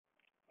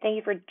Thank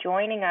you for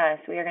joining us.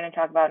 We are going to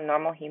talk about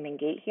normal human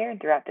gait here,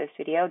 and throughout this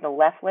video, the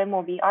left limb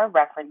will be our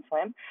reference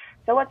limb.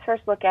 So let's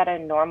first look at a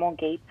normal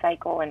gait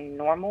cycle and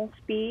normal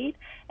speed,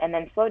 and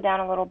then slow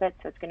down a little bit.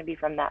 So it's going to be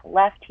from that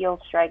left heel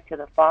strike to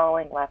the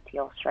following left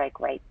heel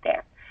strike right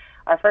there.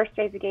 Our first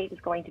phase of gait is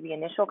going to be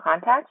initial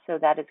contact, so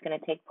that is going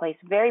to take place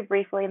very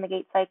briefly in the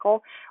gait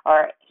cycle.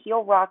 Our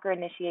heel rocker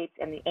initiates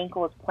and the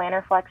ankle is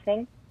plantar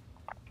flexing.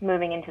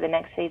 Moving into the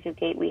next phase of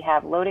gait, we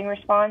have loading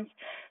response.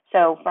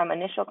 So from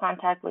initial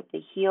contact with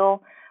the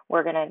heel,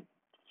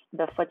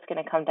 the foot's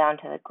going to come down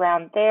to the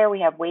ground there. We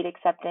have weight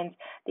acceptance.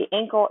 The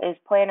ankle is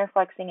plantar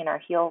flexing and our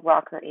heel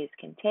rocker is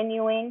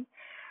continuing.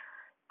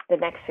 The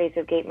next phase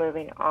of gait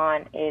moving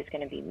on is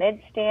going to be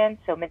mid-stand.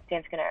 So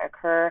mid-stand is going to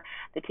occur.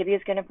 The tibia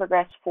is going to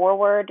progress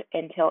forward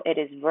until it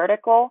is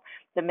vertical.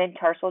 The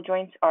mid-tarsal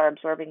joints are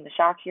absorbing the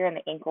shock here and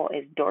the ankle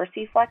is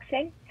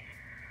dorsiflexing.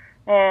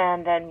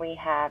 And then we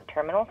have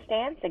terminal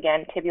stance.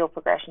 Again, tibial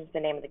progression is the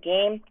name of the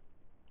game.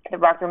 The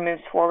rocker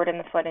moves forward in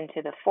the foot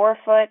into the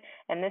forefoot,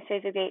 and this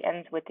phase of gait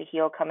ends with the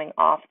heel coming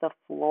off the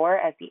floor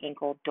as the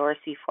ankle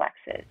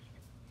dorsiflexes.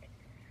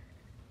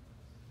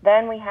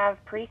 Then we have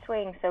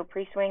pre-swing. So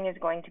pre-swing is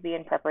going to be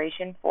in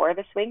preparation for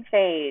the swing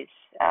phase.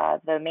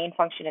 The main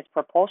function is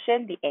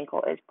propulsion. The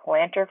ankle is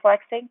plantar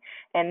flexing,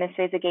 and this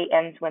phase of gait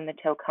ends when the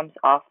toe comes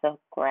off the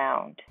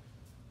ground.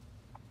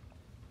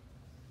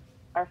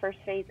 Our first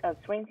phase of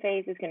swing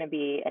phase is going to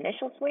be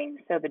initial swing.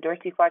 So the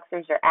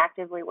dorsiflexors are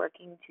actively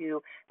working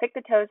to pick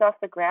the toes off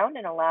the ground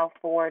and allow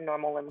for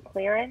normal limb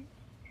clearance,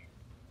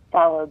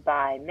 followed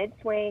by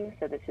mid-swing.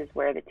 So this is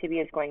where the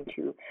tibia is going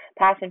to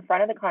pass in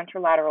front of the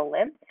contralateral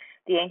limb.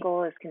 The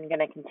ankle is going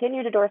to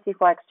continue to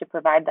dorsiflex to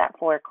provide that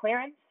floor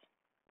clearance.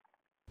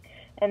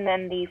 And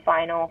then the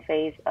final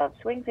phase of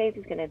swing phase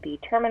is going to be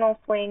terminal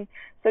swing.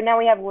 So now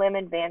we have limb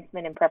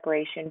advancement in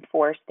preparation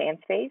for stance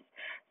phase.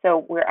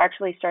 So we're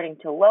actually starting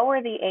to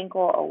lower the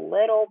ankle a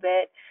little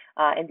bit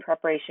in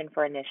preparation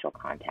for initial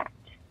contact.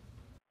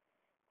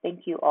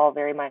 Thank you all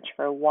very much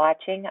for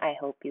watching. I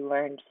hope you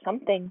learned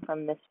something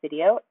from this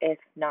video, if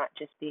not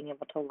just being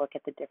able to look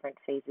at the different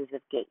phases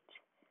of gait.